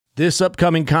This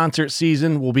upcoming concert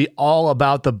season will be all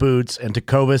about the boots, and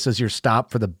Tecovas is your stop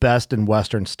for the best in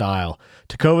Western style.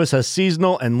 Tecovas has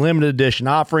seasonal and limited edition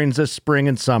offerings this spring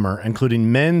and summer,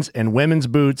 including men's and women's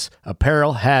boots,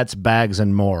 apparel, hats, bags,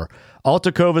 and more. All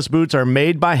Tecovas boots are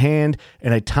made by hand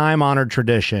in a time-honored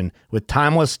tradition with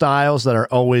timeless styles that are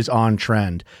always on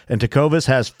trend. And Tecovas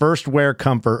has first wear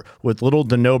comfort with little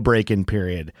to no break-in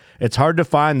period. It's hard to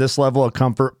find this level of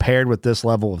comfort paired with this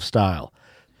level of style.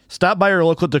 Stop by your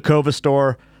local Tecovas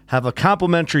store, have a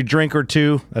complimentary drink or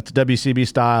two, that's WCB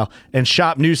style, and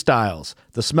shop new styles.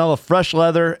 The smell of fresh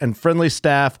leather and friendly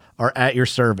staff are at your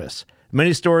service.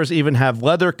 Many stores even have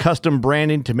leather custom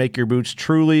branding to make your boots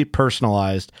truly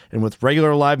personalized. And with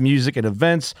regular live music and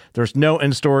events, there's no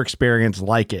in-store experience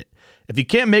like it. If you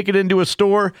can't make it into a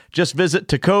store, just visit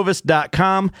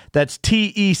tecovas.com. That's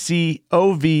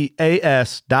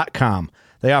TECOVAS.com.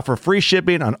 They offer free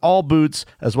shipping on all boots,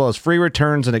 as well as free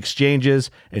returns and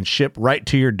exchanges, and ship right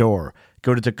to your door.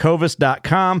 Go to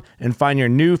tecovas.com and find your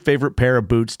new favorite pair of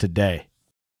boots today.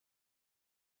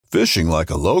 Fishing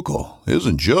like a local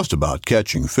isn't just about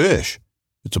catching fish.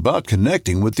 It's about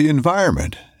connecting with the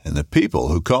environment and the people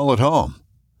who call it home.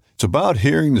 It's about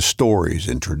hearing the stories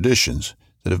and traditions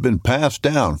that have been passed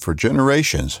down for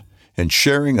generations and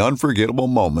sharing unforgettable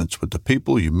moments with the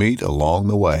people you meet along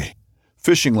the way.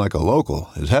 Fishing like a local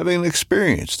is having an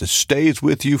experience that stays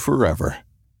with you forever.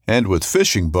 And with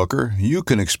Fishing Booker, you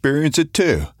can experience it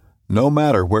too, no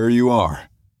matter where you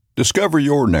are. Discover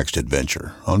your next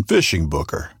adventure on Fishing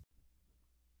Booker.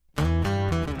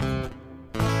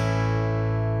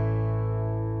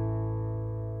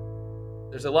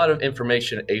 There's a lot of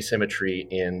information asymmetry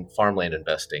in farmland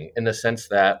investing in the sense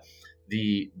that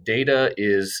the data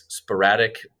is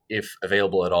sporadic, if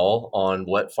available at all, on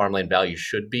what farmland value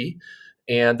should be.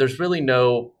 And there's really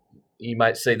no, you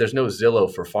might say there's no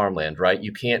Zillow for farmland, right?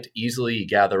 You can't easily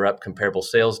gather up comparable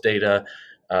sales data.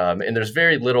 And there's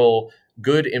very little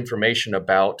good information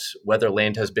about whether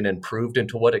land has been improved and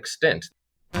to what extent.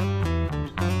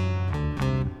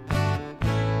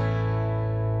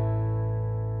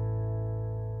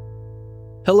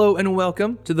 Hello and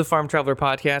welcome to the Farm Traveler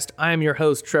Podcast. I am your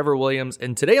host, Trevor Williams,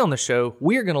 and today on the show,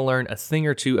 we are going to learn a thing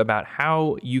or two about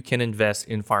how you can invest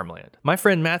in farmland. My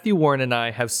friend Matthew Warren and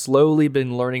I have slowly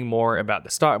been learning more about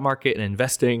the stock market and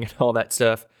investing and all that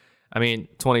stuff. I mean,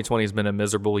 2020 has been a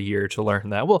miserable year to learn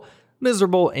that. Well,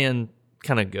 miserable and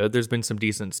kind of good. There's been some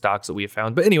decent stocks that we have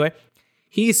found. But anyway,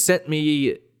 he sent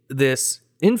me this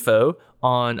info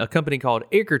on a company called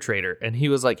AcreTrader, and he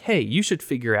was like, hey, you should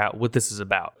figure out what this is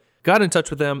about. Got in touch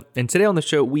with them, and today on the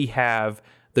show, we have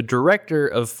the Director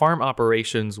of Farm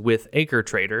Operations with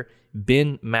AcreTrader,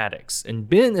 Ben Maddox. And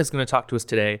Ben is going to talk to us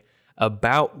today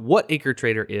about what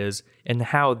AcreTrader is and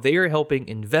how they are helping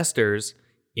investors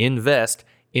invest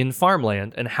in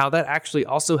farmland and how that actually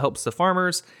also helps the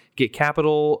farmers get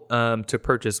capital to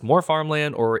purchase more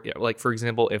farmland. Or like, for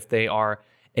example, if they are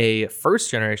a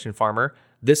first-generation farmer,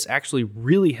 this actually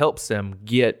really helps them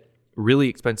get really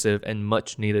expensive and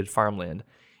much-needed farmland.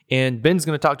 And Ben's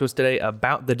going to talk to us today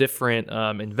about the different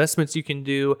investments you can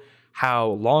do,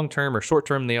 how long-term or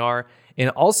short-term they are, and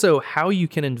also how you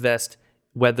can invest,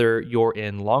 whether you're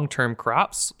in long-term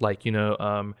crops, like,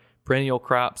 perennial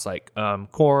crops like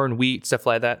corn, wheat, stuff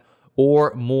like that,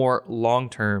 or more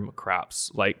long-term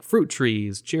crops like fruit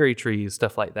trees, cherry trees,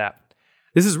 stuff like that.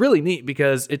 This is really neat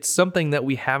because it's something that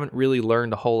we haven't really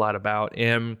learned a whole lot about.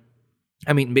 And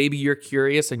I mean, maybe you're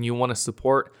curious and you want to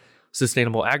support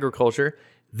sustainable agriculture.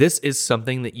 This is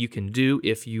something that you can do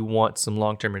if you want some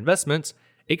long-term investments.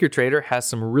 AcreTrader has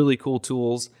some really cool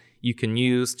tools you can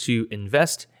use to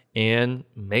invest and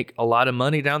make a lot of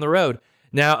money down the road.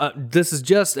 Now, this is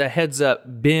just a heads up.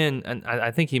 Ben, and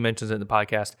I think he mentions it in the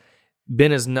podcast,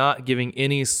 Ben is not giving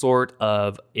any sort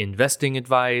of investing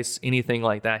advice, anything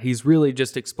like that. He's really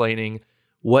just explaining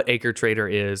what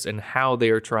AcreTrader is and how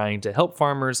they are trying to help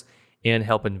farmers and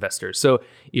help investors. So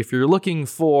if you're looking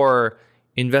for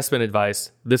investment advice,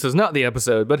 this is not the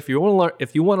episode, but if you want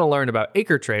to learn about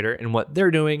AcreTrader and what they're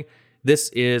doing, this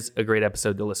is a great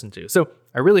episode to listen to. So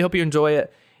I really hope you enjoy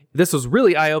it. This was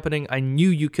really eye-opening. I knew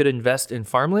you could invest in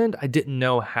farmland. I didn't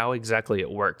know how exactly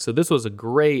it worked. So this was a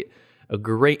great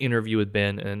interview with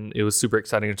Ben, and it was super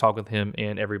exciting to talk with him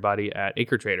and everybody at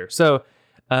AcreTrader. So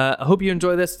I hope you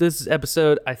enjoy this. This is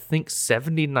episode, I think,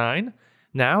 79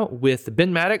 now with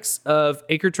Ben Maddox of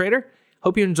AcreTrader.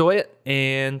 Hope you enjoy it,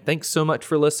 and thanks so much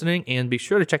for listening, and be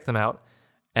sure to check them out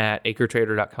at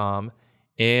acretrader.com,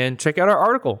 and check out our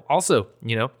article, also,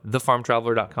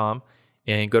 thefarmtraveler.com,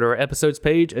 and go to our episodes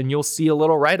page, and you'll see a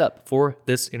little write-up for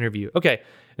this interview. Okay,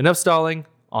 enough stalling,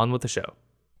 on with the show.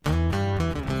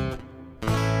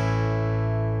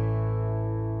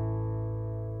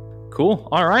 Cool.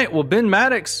 All right. Well, Ben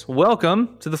Maddox,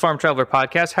 welcome to the Farm Traveler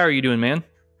Podcast. How are you doing, man?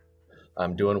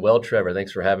 I'm doing well, Trevor.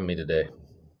 Thanks for having me today.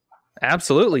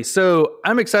 Absolutely. So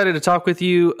I'm excited to talk with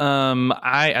you.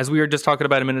 As we were just talking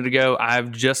about a minute ago,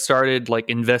 I've just started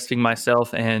investing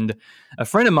myself, and a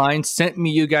friend of mine sent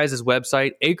me you guys'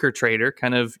 website, Acre Trader,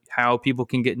 kind of how people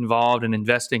can get involved in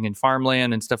investing in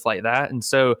farmland and stuff like that. And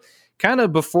so kind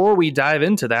of before we dive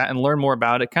into that and learn more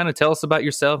about it, kind of tell us about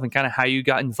yourself and kind of how you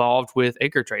got involved with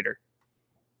Acre Trader.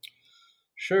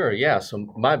 Sure. Yeah.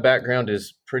 So my background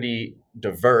is pretty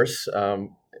diverse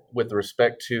with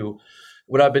respect to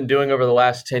what I've been doing over the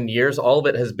last 10 years. All of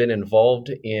it has been involved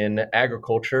in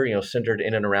agriculture, centered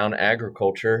in and around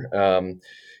agriculture.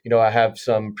 I have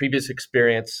some previous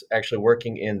experience actually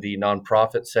working in the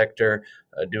nonprofit sector,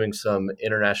 doing some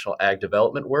international ag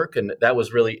development work. And that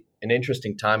was really an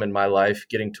interesting time in my life,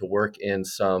 getting to work in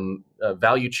some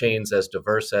value chains as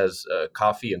diverse as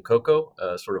coffee and cocoa,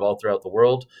 sort of all throughout the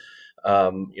world.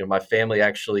 My family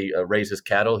actually raises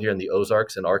cattle here in the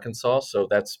Ozarks in Arkansas, so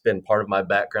that's been part of my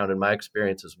background and my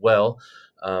experience as well.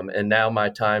 And now my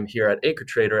time here at Acre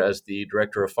Trader as the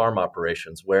director of farm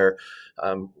operations, where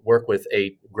work with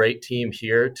a great team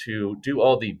here to do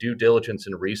all the due diligence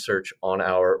and research on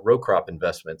our row crop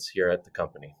investments here at the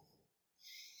company.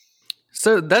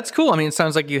 So that's cool. I mean, it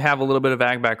sounds like you have a little bit of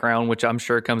ag background, which I'm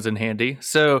sure comes in handy.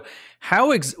 So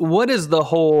what is the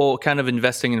whole kind of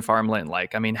investing in farmland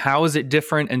like? I mean, how is it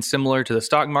different and similar to the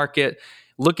stock market?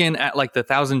 Looking at the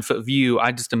 1,000-foot view,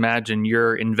 I just imagine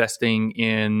you're investing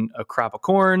in a crop of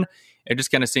corn and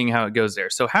just kind of seeing how it goes there.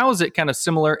 So how is it kind of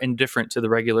similar and different to the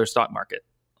regular stock market?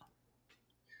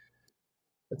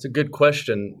 That's a good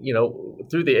question.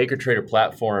 Through the Acre Trader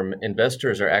platform,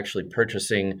 investors are actually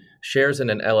purchasing shares in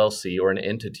an LLC or an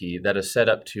entity that is set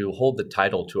up to hold the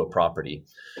title to a property.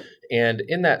 And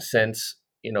in that sense,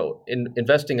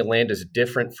 investing in land is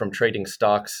different from trading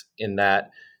stocks in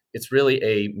that it's really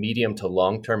a medium to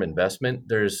long-term investment.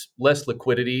 There's less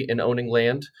liquidity in owning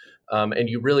land, and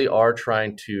you really are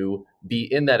trying to be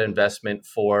in that investment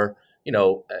for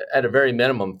at a very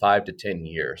minimum 5 to 10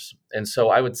 years. And so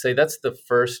I would say that's the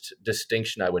first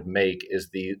distinction I would make,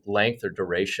 is the length or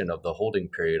duration of the holding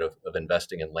period of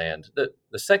investing in land.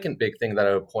 The second big thing that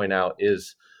I would point out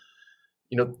is,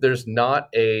 there's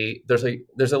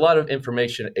a lot of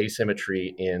information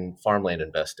asymmetry in farmland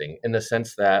investing, in the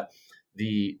sense that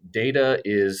the data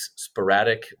is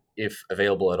sporadic, if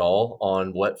available at all,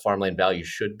 on what farmland value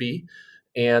should be.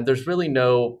 And there's really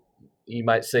you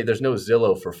might say there's no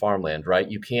Zillow for farmland, right?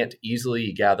 You can't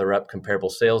easily gather up comparable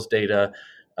sales data.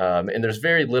 And there's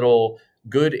very little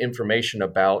good information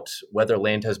about whether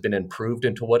land has been improved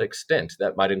and to what extent.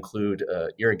 That might include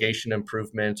irrigation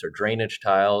improvements or drainage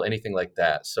tile, anything like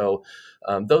that. So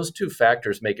those two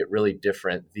factors make it really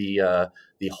different. The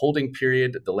holding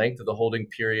period, the length of the holding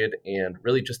period, and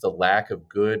really just the lack of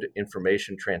good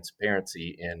information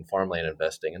transparency in farmland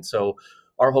investing. And so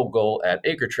our whole goal at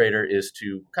Acre Trader is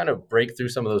to kind of break through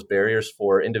some of those barriers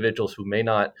for individuals who may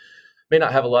not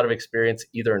have a lot of experience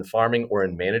either in farming or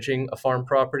in managing a farm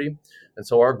property. And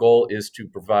so our goal is to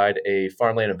provide a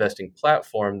farmland investing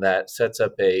platform that sets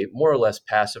up a more or less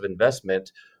passive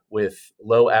investment with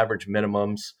low average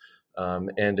minimums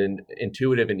and an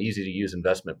intuitive and easy to use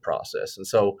investment process. And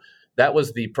so that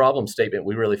was the problem statement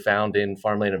we really found in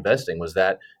farmland investing, was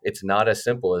that it's not as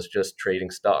simple as just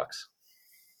trading stocks.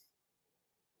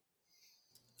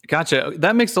 Gotcha.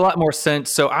 That makes a lot more sense.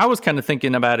 So I was kind of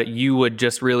thinking about it, you would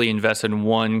just really invest in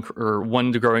one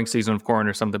growing season of corn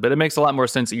or something, but it makes a lot more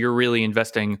sense that you're really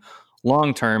investing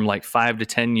long-term, 5 to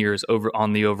 10 years over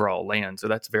on the overall land. So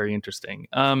that's very interesting.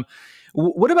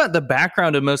 What about the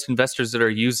background of most investors that are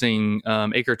using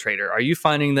Acre Trader? Are you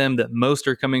finding them that most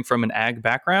are coming from an ag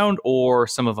background, or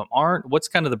some of them aren't? What's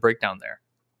kind of the breakdown there?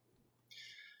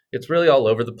 It's really all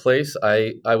over the place.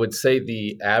 I would say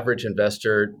the average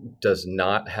investor does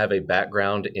not have a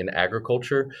background in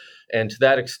agriculture. And to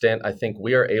that extent, I think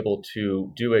we are able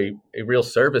to do a real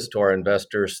service to our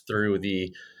investors through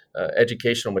the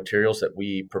educational materials that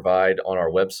we provide on our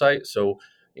website. So,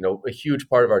 a huge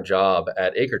part of our job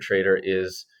at Acre Trader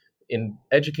is in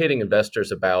educating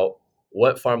investors about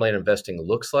what farmland investing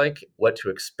looks like, what to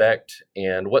expect,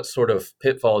 and what sort of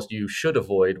pitfalls you should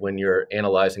avoid when you're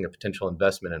analyzing a potential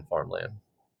investment in farmland.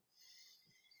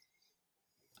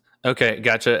 Okay,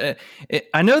 gotcha.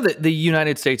 I know that the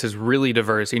United States is really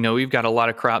diverse. We've got a lot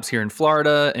of crops here in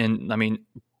Florida, and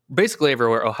basically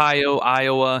everywhere: Ohio,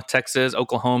 Iowa, Texas,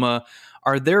 Oklahoma.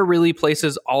 Are there really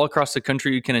places all across the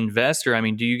country you can invest? Or,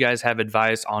 do you guys have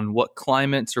advice on what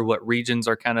climates or what regions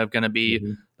are kind of going to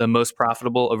be the most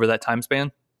profitable over that time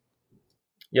span?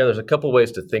 Yeah, there's a couple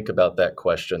ways to think about that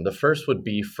question. The first would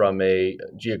be from a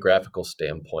geographical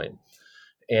standpoint.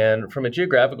 And from a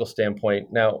geographical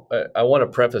standpoint, now I want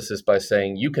to preface this by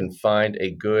saying you can find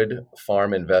a good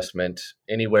farm investment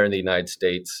anywhere in the United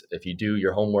States if you do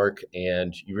your homework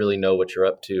and you really know what you're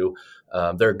up to.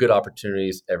 There are good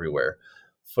opportunities everywhere.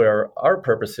 For our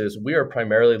purposes, we are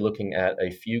primarily looking at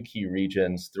a few key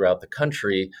regions throughout the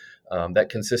country that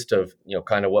consist of,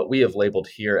 kind of what we have labeled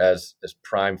here as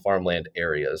prime farmland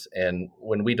areas. And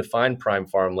when we define prime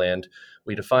farmland,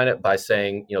 we define it by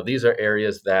saying, these are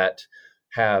areas that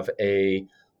have a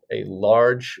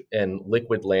large and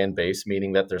liquid land base,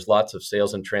 meaning that there's lots of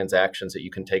sales and transactions that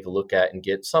you can take a look at and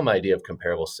get some idea of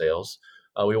comparable sales.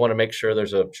 We want to make sure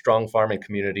there's a strong farming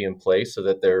community in place so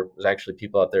that there's actually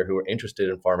people out there who are interested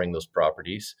in farming those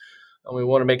properties. And we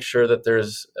want to make sure that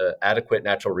there's adequate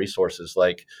natural resources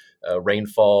like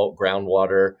rainfall,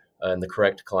 groundwater, and the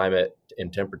correct climate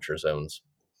and temperature zones.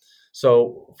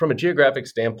 So from a geographic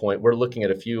standpoint, we're looking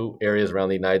at a few areas around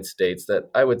the United States that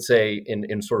I would say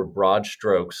in sort of broad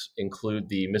strokes include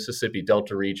the Mississippi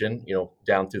Delta region,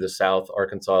 down through the South,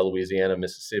 Arkansas, Louisiana,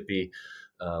 Mississippi.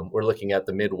 We're looking at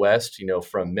the Midwest,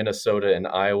 from Minnesota and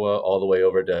Iowa all the way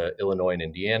over to Illinois and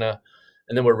Indiana.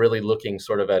 And then we're really looking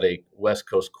sort of at a West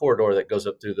Coast corridor that goes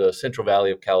up through the Central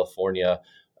Valley of California,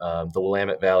 the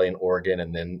Willamette Valley in Oregon,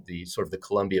 and then the sort of the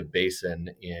Columbia Basin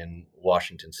in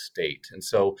Washington State. And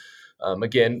so,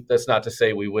 again, that's not to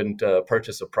say we wouldn't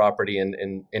purchase a property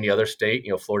in any other state.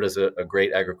 Florida's a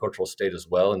great agricultural state as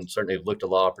well, and certainly have looked at a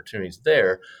lot of opportunities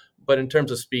there. But in terms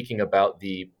of speaking about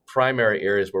the primary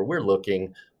areas where we're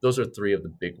looking, those are three of the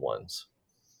big ones.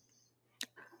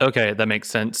 Okay, that makes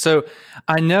sense. So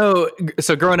I know.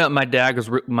 So growing up, my dad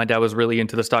was really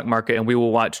into the stock market, and we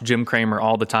will watch Jim Cramer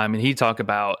all the time, and he talk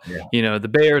about the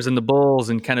bears and the bulls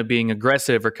and kind of being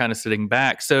aggressive or kind of sitting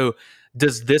back. So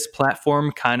does this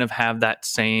platform kind of have that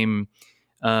same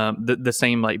the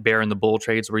same like bear and the bull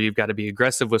trades where you've got to be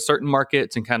aggressive with certain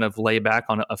markets and kind of lay back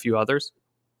on a few others?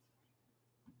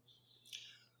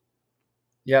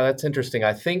 Yeah, that's interesting.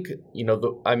 I think,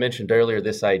 I mentioned earlier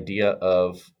this idea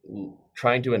of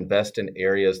trying to invest in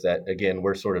areas that, again,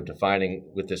 we're sort of defining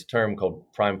with this term called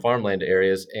prime farmland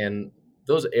areas. And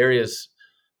those areas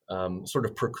sort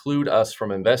of preclude us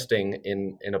from investing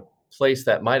in a place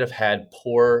that might have had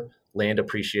poor land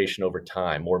appreciation over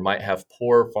time or might have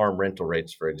poor farm rental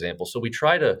rates, for example. So we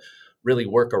try to really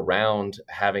work around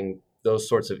having those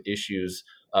sorts of issues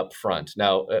up front.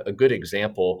 Now, a good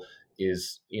example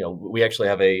is, we actually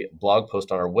have a blog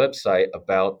post on our website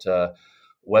about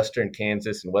Western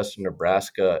Kansas and Western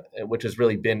Nebraska, which has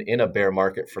really been in a bear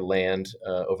market for land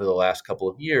over the last couple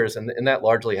of years. And that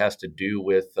largely has to do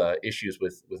with issues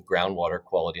with groundwater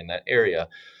quality in that area.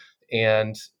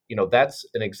 And, that's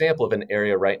an example of an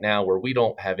area right now where we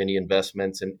don't have any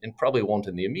investments and probably won't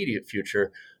in the immediate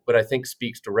future, but I think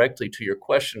speaks directly to your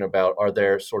question about, are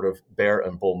there sort of bear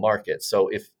and bull markets? So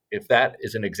if that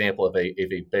is an example of a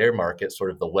bear market,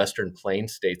 sort of the Western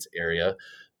Plains states area,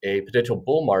 a potential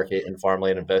bull market in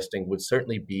farmland investing would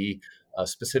certainly be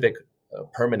specific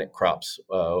permanent crops.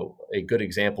 A good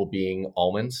example being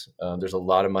almonds. There's a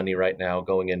lot of money right now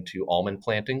going into almond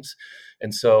plantings.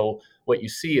 And so what you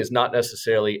see is not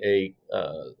necessarily a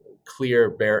clear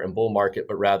bear and bull market,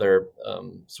 but rather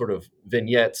sort of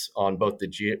vignettes on both the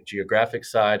geographic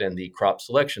side and the crop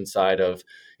selection side of,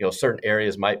 certain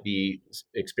areas might be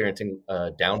experiencing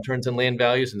downturns in land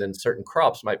values, and then certain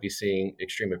crops might be seeing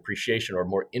extreme appreciation or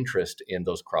more interest in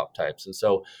those crop types. And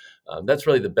so that's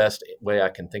really the best way I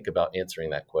can think about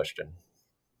answering that question.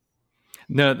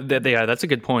 No, that's a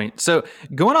good point. So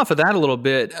going off of that a little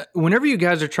bit, whenever you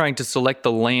guys are trying to select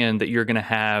the land that you're going to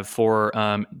have for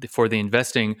the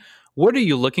investing, what are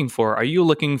you looking for? Are you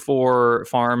looking for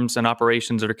farms and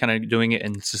operations that are kind of doing it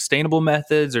in sustainable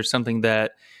methods or something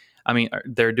that,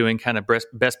 they're doing kind of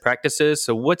best practices?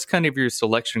 So what's kind of your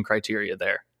selection criteria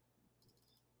there?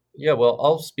 Yeah, well,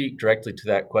 I'll speak directly to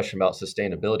that question about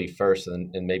sustainability first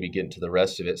and maybe get into the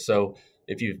rest of it. So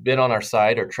if you've been on our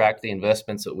site or tracked the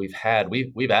investments that we've had,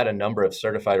 we've had a number of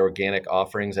certified organic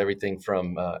offerings, everything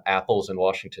from apples in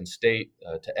Washington State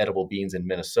to edible beans in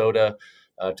Minnesota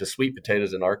to sweet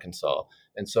potatoes in Arkansas.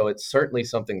 And so it's certainly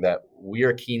something that we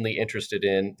are keenly interested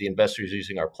in. The investors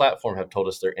using our platform have told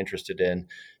us they're interested in,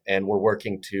 and we're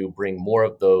working to bring more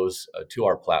of those to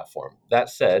our platform. That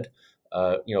said,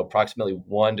 approximately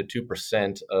 1% to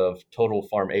 2% of total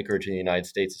farm acreage in the United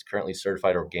States is currently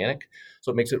certified organic.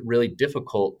 So it makes it really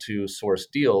difficult to source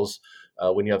deals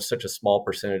when you have such a small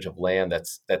percentage of land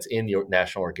that's in the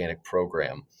National Organic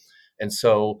Program. And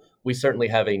so we certainly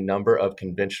have a number of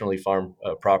conventionally farmed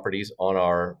properties on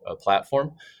our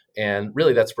platform. And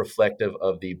really that's reflective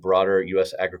of the broader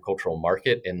U.S. agricultural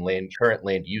market and current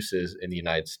land uses in the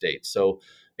United States. So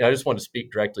I just want to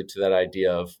speak directly to that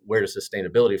idea of where does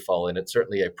sustainability fall in. It's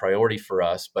certainly a priority for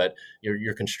us, but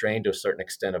you're constrained to a certain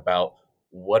extent about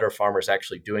what are farmers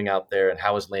actually doing out there and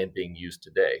how is land being used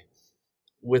today.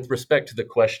 With respect to the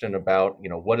question about,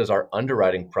 what does our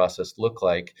underwriting process look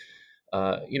like?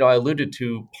 I alluded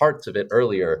to parts of it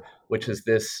earlier, which is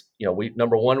this,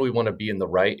 number one, we want to be in the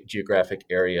right geographic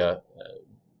area,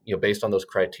 based on those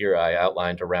criteria I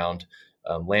outlined around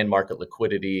land market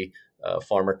liquidity,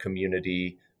 farmer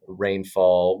community,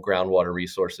 rainfall, groundwater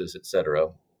resources, et cetera.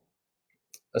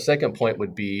 A second point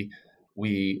would be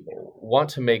we want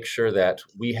to make sure that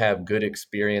we have good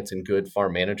experience and good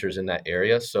farm managers in that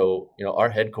area. So, our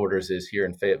headquarters is here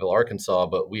in Fayetteville, Arkansas,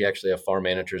 but we actually have farm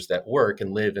managers that work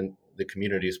and live in the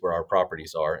communities where our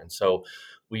properties are. And so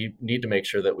we need to make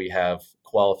sure that we have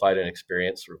qualified and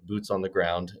experienced sort of boots on the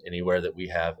ground anywhere that we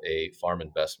have a farm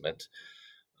investment.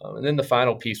 And then the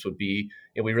final piece would be,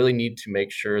 we really need to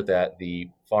make sure that the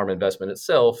farm investment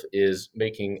itself is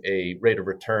making a rate of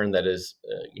return that is,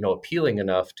 appealing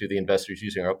enough to the investors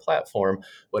using our platform,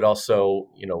 but also,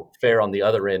 fair on the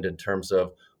other end in terms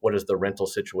of what is the rental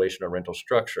situation or rental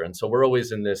structure. And so we're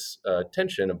always in this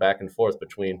tension of back and forth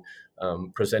between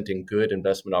presenting good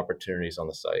investment opportunities on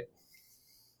the site.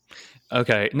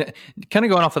 Okay. Kind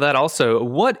of going off of that also,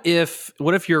 what if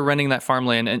you're renting that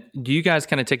farmland, and do you guys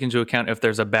kind of take into account if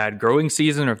there's a bad growing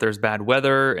season or if there's bad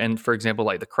weather and, for example,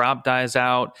 like the crop dies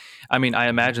out? I mean, I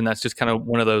imagine that's just kind of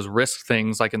one of those risk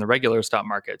things like in the regular stock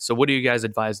market. So what do you guys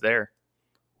advise there?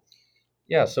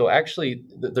 Yeah, so actually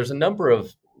there's a number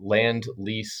of land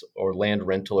lease or land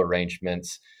rental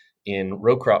arrangements in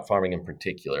row crop farming in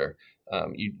particular.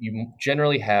 You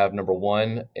generally have, number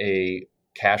one, a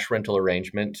cash rental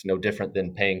arrangement, no different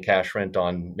than paying cash rent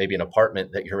on maybe an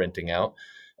apartment that you're renting out.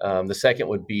 The second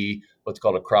would be what's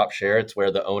called a crop share. It's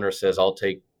where the owner says, I'll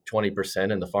take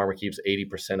 20% and the farmer keeps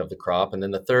 80% of the crop. And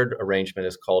then the third arrangement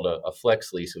is called a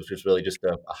flex lease, which is really just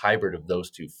a hybrid of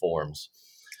those two forms.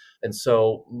 And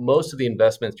so most of the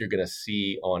investments you're going to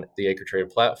see on the AcreTrader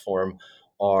platform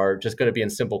are just going to be in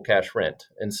simple cash rent.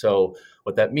 And so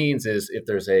what that means is if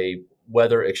there's a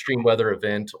extreme weather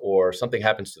event or something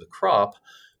happens to the crop,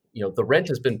 the rent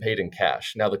has been paid in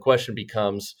cash. Now the question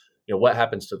becomes, what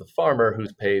happens to the farmer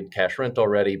who's paid cash rent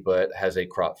already but has a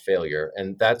crop failure?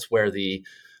 And that's where the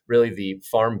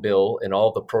Farm Bill and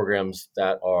all the programs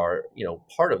that are,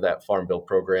 part of that Farm Bill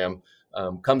program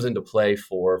comes into play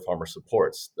for farmer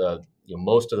supports.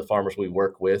 Most of the farmers we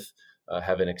work with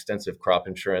have an extensive crop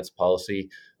insurance policy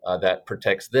that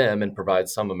protects them and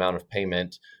provides some amount of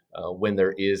payment when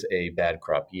there is a bad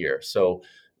crop year. So,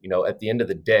 at the end of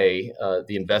the day,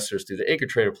 the investors through the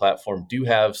AcreTrader platform do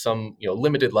have some,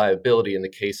 limited liability in the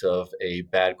case of a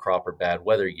bad crop or bad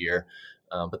weather year,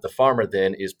 but the farmer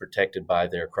then is protected by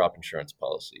their crop insurance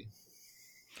policy.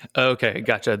 Okay,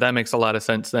 gotcha. That makes a lot of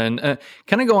sense then.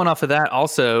 Kind of going off of that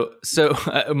also, so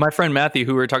my friend Matthew,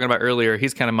 who we were talking about earlier,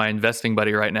 he's kind of my investing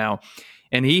buddy right now,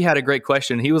 and he had a great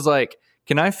question. He was like,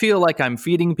 can I feel like I'm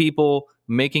feeding people,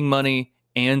 making money,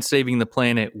 and saving the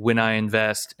planet when I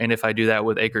invest, and if I do that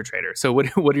with AcreTrader? So what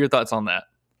are your thoughts on that?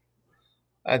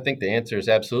 I think the answer is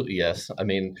absolutely yes. I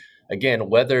mean, again,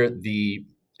 whether the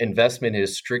investment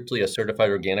is strictly a certified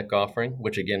organic offering,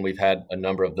 which again, we've had a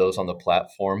number of those on the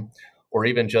platform, or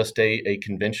even just a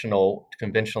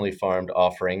conventionally farmed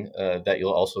offering that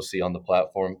you'll also see on the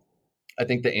platform, I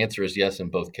think the answer is yes in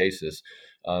both cases.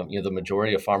 The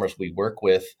majority of farmers we work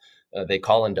with, they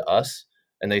call into us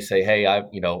and they say, hey,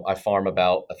 I farm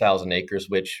about 1,000 acres,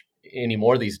 which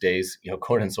anymore these days,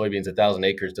 corn and soybeans, 1,000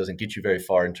 acres doesn't get you very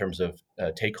far in terms of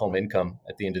take-home income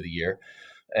at the end of the year.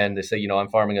 And they say, I'm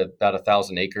farming about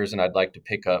 1,000 acres and I'd like to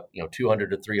pick up,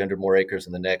 200 to 300 more acres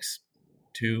in the next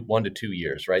 1 to 2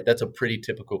 years, right? That's a pretty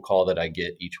typical call that I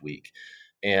get each week.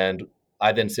 And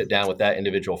I then sit down with that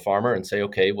individual farmer and say,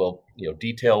 okay, well,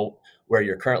 detail where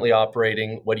you're currently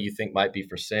operating. What do you think might be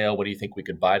for sale? What do you think we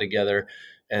could buy together?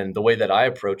 And the way that I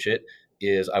approach it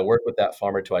is I work with that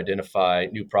farmer to identify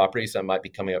new properties that might be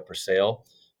coming up for sale.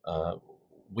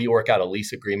 We work out a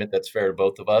lease agreement that's fair to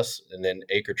both of us. And then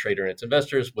AcreTrader and its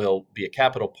investors will be a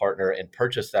capital partner and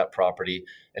purchase that property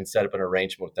and set up an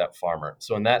arrangement with that farmer.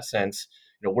 So in that sense,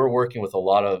 we're working with a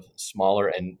lot of smaller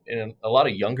and a lot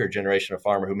of younger generation of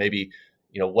farmer who maybe,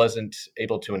 wasn't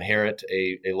able to inherit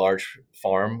a large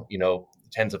farm,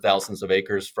 tens of thousands of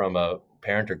acres from a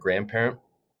parent or grandparent.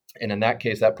 And in that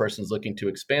case, that person's looking to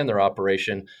expand their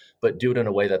operation, but do it in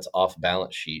a way that's off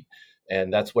balance sheet.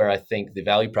 And that's where I think the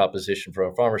value proposition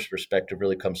from a farmer's perspective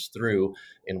really comes through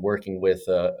in working with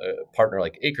a partner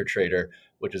like AcreTrader,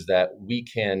 which is that we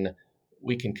can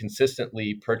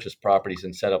consistently purchase properties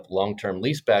and set up long-term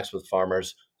leasebacks with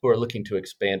farmers who are looking to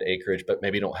expand acreage, but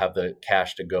maybe don't have the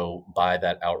cash to go buy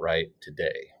that outright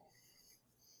today.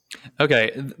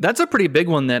 Okay, that's a pretty big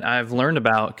one that I've learned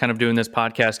about kind of doing this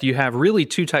podcast. You have really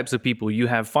two types of people. You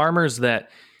have farmers that,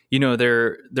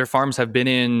 their farms have been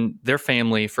in their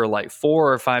family for like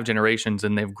 4 or 5 generations,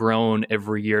 and they've grown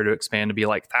every year to expand to be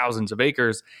like thousands of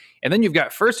acres. And then you've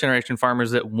got first generation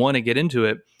farmers that want to get into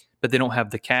it, but they don't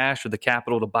have the cash or the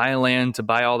capital to buy land, to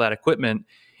buy all that equipment.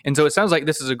 And so it sounds like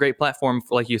this is a great platform,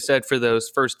 like you said, for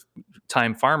those first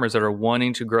time farmers that are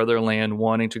wanting to grow their land,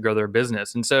 wanting to grow their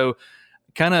business. And so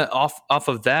kind of off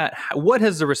of that, what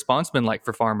has the response been like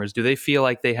for farmers? Do they feel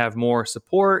like they have more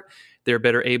support? They're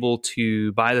better able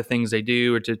to buy the things they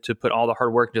do, or to put all the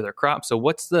hard work into their crops? So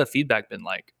what's the feedback been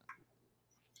like?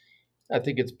 I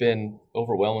think it's been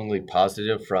overwhelmingly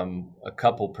positive from a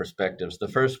couple perspectives. The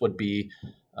first would be,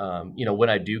 when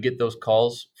I do get those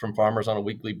calls from farmers on a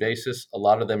weekly basis, a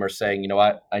lot of them are saying,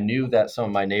 I knew that some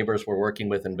of my neighbors were working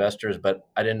with investors, but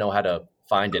I didn't know how to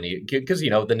find any, because,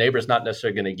 the neighbor's not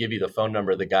necessarily going to give you the phone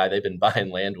number of the guy they've been buying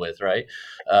land with, right?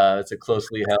 It's a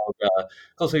closely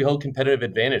held competitive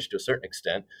advantage to a certain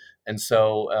extent. And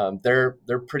so they're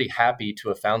pretty happy to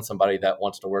have found somebody that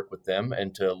wants to work with them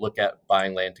and to look at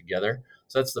buying land together.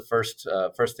 So that's the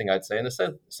first thing I'd say. And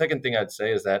the second thing I'd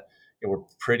say is that we're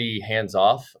pretty hands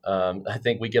off. I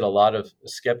think we get a lot of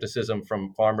skepticism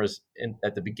from farmers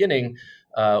at the beginning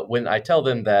when I tell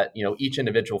them that each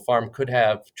individual farm could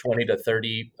have 20 to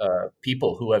 30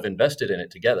 people who have invested in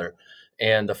it together.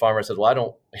 And the farmer says, "Well,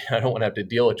 I don't want to have to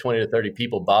deal with 20 to 30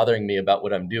 people bothering me about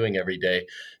what I'm doing every day."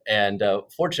 And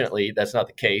fortunately, that's not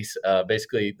the case.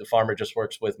 Basically, the farmer just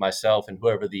works with myself and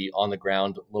whoever the on the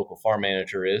ground local farm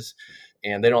manager is,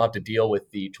 and they don't have to deal with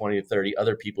the 20 to 30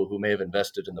 other people who may have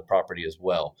invested in the property as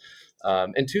well.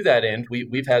 And to that end,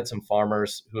 we've had some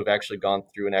farmers who have actually gone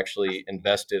through and actually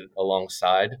invested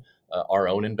alongside our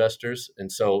own investors.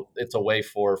 And so it's a way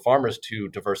for farmers to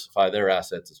diversify their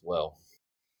assets as well.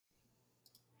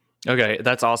 Okay,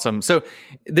 that's awesome. So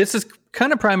this is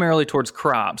kind of primarily towards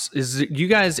crops. Do you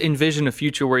guys envision a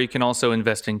future where you can also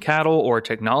invest in cattle or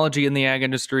technology in the ag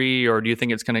industry, or do you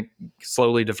think it's going to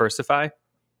slowly diversify?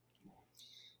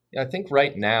 Yeah, I think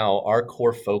right now our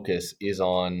core focus is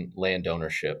on land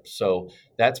ownership. So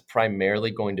that's primarily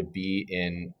going to be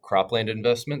in cropland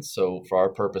investments. So for our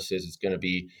purposes, it's going to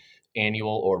be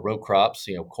annual or row crops,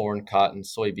 corn, cotton,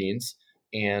 soybeans,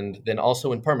 and then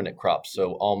also in permanent crops.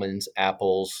 So almonds,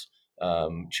 apples,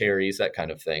 cherries, that kind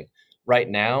of thing. Right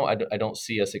now, I don't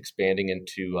see us expanding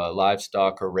into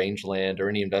livestock or rangeland or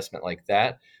any investment like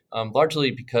that.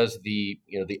 Largely because the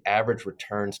average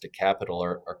returns to capital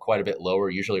are quite a bit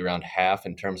lower, usually around half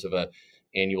in terms of a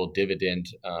annual dividend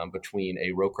between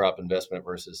a row crop investment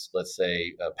versus, let's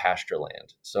say, pasture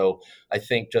land. So I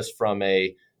think just from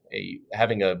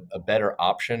having a better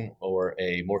option or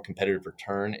a more competitive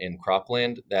return in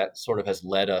cropland, that sort of has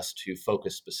led us to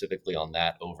focus specifically on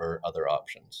that over other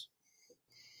options.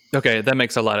 Okay, that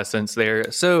makes a lot of sense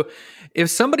there. So if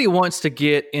somebody wants to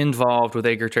get involved with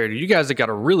AcreTrader, you guys have got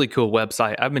a really cool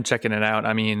website. I've been checking it out.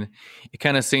 I mean, it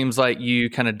kind of seems like you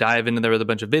kind of dive into there with a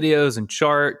bunch of videos and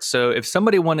charts. So if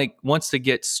somebody wants to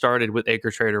get started with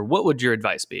AcreTrader, what would your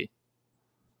advice be?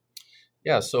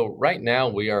 Yeah, so right now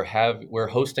we're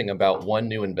hosting about one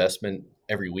new investment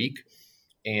every week.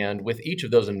 And with each of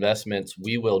those investments,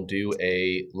 we will do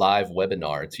a live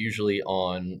webinar. It's usually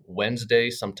on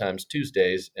Wednesdays, sometimes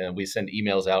Tuesdays, and we send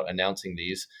emails out announcing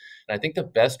these. And I think the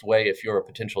best way, if you're a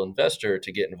potential investor,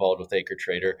 to get involved with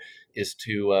AcreTrader is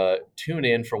to tune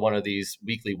in for one of these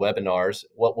weekly webinars.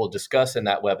 What we'll discuss in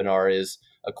that webinar is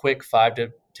a quick 5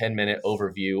 to 10 minute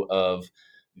overview of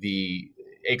the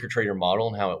AcreTrader model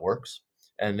and how it works.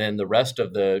 And then the rest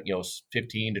of the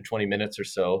 15 to 20 minutes or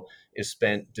so is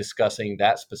spent discussing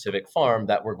that specific farm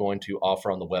that we're going to offer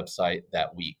on the website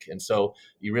that week. And so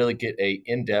you really get a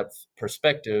in-depth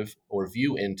perspective or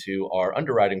view into our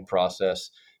underwriting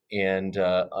process and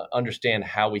understand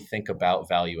how we think about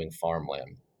valuing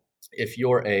farmland. If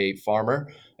you're a farmer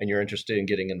and you're interested in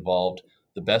getting involved,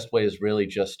 the best way is really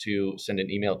just to send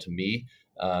an email to me.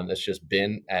 That's just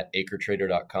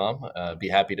ben@acretrader.com. Be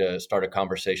happy to start a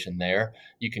conversation there.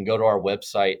 You can go to our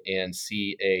website and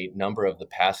see a number of the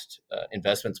past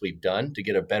investments we've done to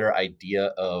get a better idea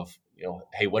of,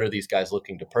 hey, what are these guys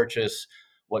looking to purchase?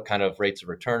 What kind of rates of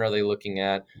return are they looking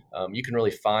at? You can really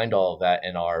find all of that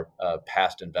in our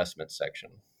past investment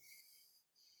section.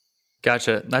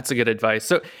 Gotcha. That's a good advice.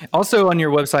 So also on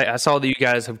your website, I saw that you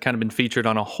guys have kind of been featured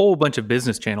on a whole bunch of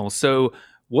business channels. So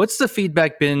what's the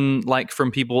feedback been like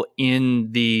from people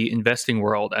in the investing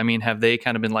world? I mean, have they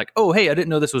kind of been like, oh, hey, I didn't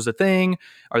know this was a thing?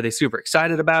 Are they super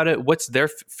excited about it? What's their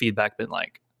feedback been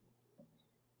like?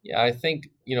 Yeah, I think,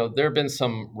 there have been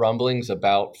some rumblings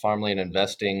about farmland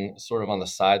investing sort of on the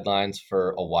sidelines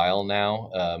for a while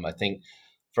now. I think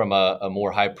from a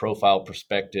more high profile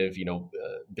perspective,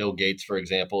 Bill Gates, for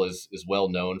example, is well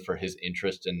known for his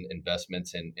interest in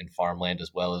investments in farmland,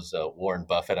 as well as Warren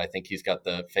Buffett. I think he's got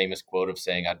the famous quote of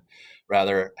saying, I'd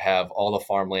rather have all the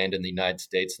farmland in the United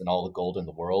States than all the gold in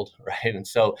the world, right? And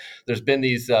so there's been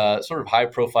these sort of high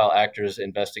profile actors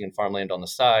investing in farmland on the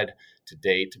side to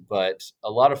date, but a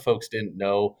lot of folks didn't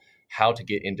know how to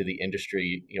get into the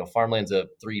industry. Farmland's a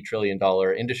 $3 trillion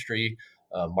industry.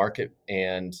 Market,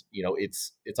 and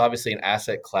it's obviously an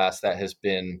asset class that has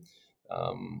been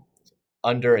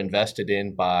underinvested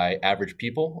in by average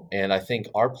people, and I think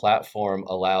our platform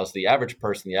allows the average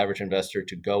person, the average investor,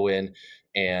 to go in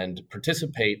and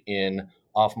participate in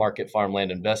off-market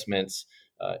farmland investments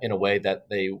in a way that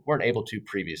they weren't able to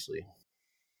previously.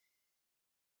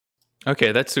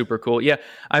 Okay, that's super cool. Yeah,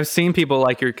 I've seen people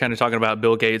like you're kind of talking about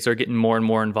Bill Gates are getting more and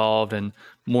more involved and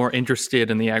more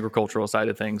interested in the agricultural side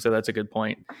of things. So that's a good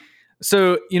point.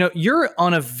 So, you're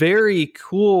on a very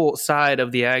cool side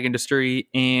of the ag industry,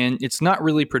 and it's not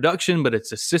really production, but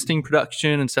it's assisting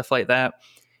production and stuff like that.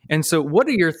 And so what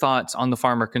are your thoughts on the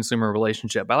farmer-consumer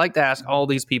relationship? I like to ask all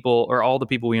these people, or all the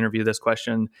people we interview, this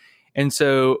question. And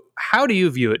so how do you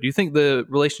view it? Do you think the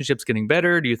relationship's getting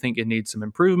better? Do you think it needs some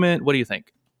improvement? What do you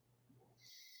think?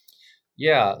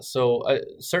 Yeah, so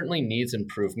certainly needs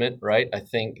improvement, right? I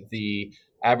think the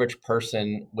average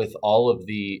person, with all of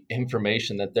the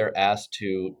information that they're asked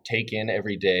to take in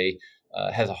every day,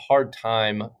 has a hard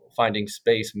time finding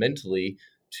space mentally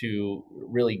to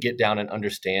really get down and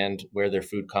understand where their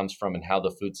food comes from and how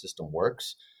the food system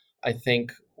works. I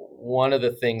think one of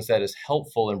the things that is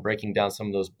helpful in breaking down some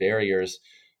of those barriers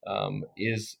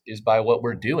is by what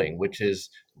we're doing, which is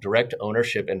direct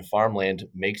ownership in farmland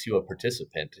makes you a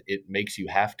participant. It makes you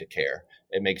have to care.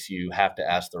 It makes you have to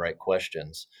ask the right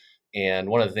questions. And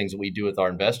one of the things that we do with our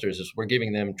investors is we're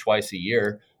giving them twice a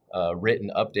year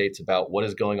written updates about what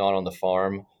is going on the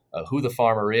farm, who the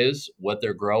farmer is, what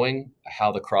they're growing,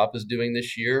 how the crop is doing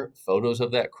this year, photos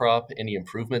of that crop, any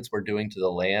improvements we're doing to the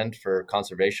land for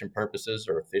conservation purposes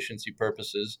or efficiency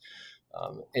purposes,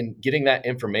 and getting that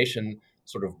information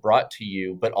sort of brought to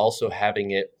you, but also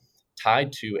having it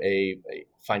tied to a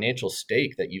financial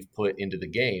stake that you've put into the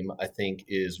game, I think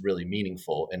is really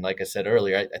meaningful. And like I said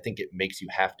earlier, I think it makes you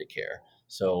have to care.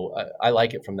 So I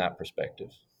like it from that perspective.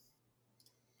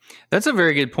 That's a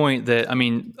very good point that, I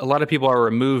mean, a lot of people are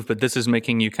removed, but this is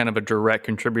making you kind of a direct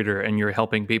contributor and you're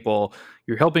helping people,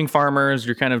 you're helping farmers,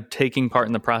 you're kind of taking part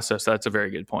in the process. That's a very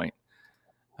good point.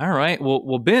 All right.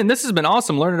 Well, Ben, this has been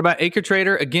awesome learning about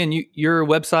AcreTrader. Again, your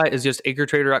website is just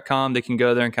acretrader.com. They can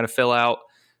go there and kind of fill out,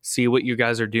 see what you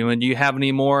guys are doing. Do you have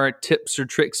any more tips or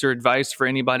tricks or advice for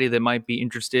anybody that might be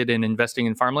interested in investing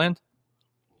in farmland?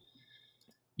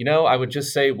 I would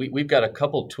just say we've got a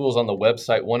couple tools on the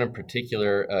website. One in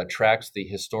particular tracks the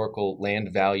historical land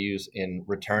values in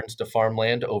returns to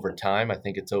farmland over time. I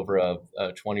think it's over a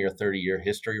 20 or 30-year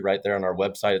history right there on our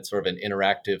website. It's sort of an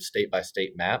interactive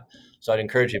state-by-state map. So I'd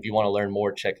encourage you, if you want to learn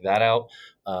more, check that out.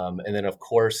 And then, of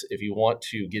course, if you want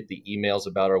to get the emails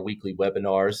about our weekly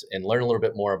webinars and learn a little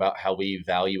bit more about how we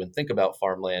value and think about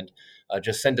farmland,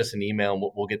 just send us an email and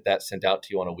we'll get that sent out to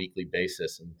you on a weekly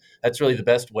basis. And that's really the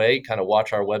best way. Kind of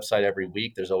watch our website every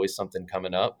week. There's always something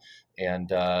coming up.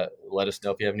 And let us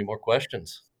know if you have any more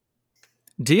questions.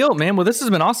 Deal, man. Well, this has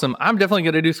been awesome. I'm definitely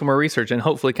going to do some more research and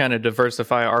hopefully kind of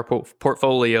diversify our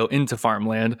portfolio into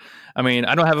farmland. I mean,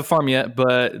 I don't have a farm yet,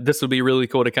 but this would be really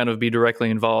cool to kind of be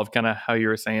directly involved, kind of how you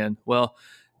were saying. Well,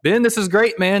 Ben, this is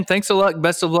great, man. Thanks a lot.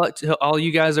 Best of luck to all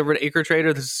you guys over at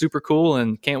AcreTrader. This is super cool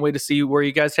and can't wait to see where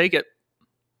you guys take it.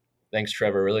 Thanks,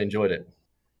 Trevor. Really enjoyed it.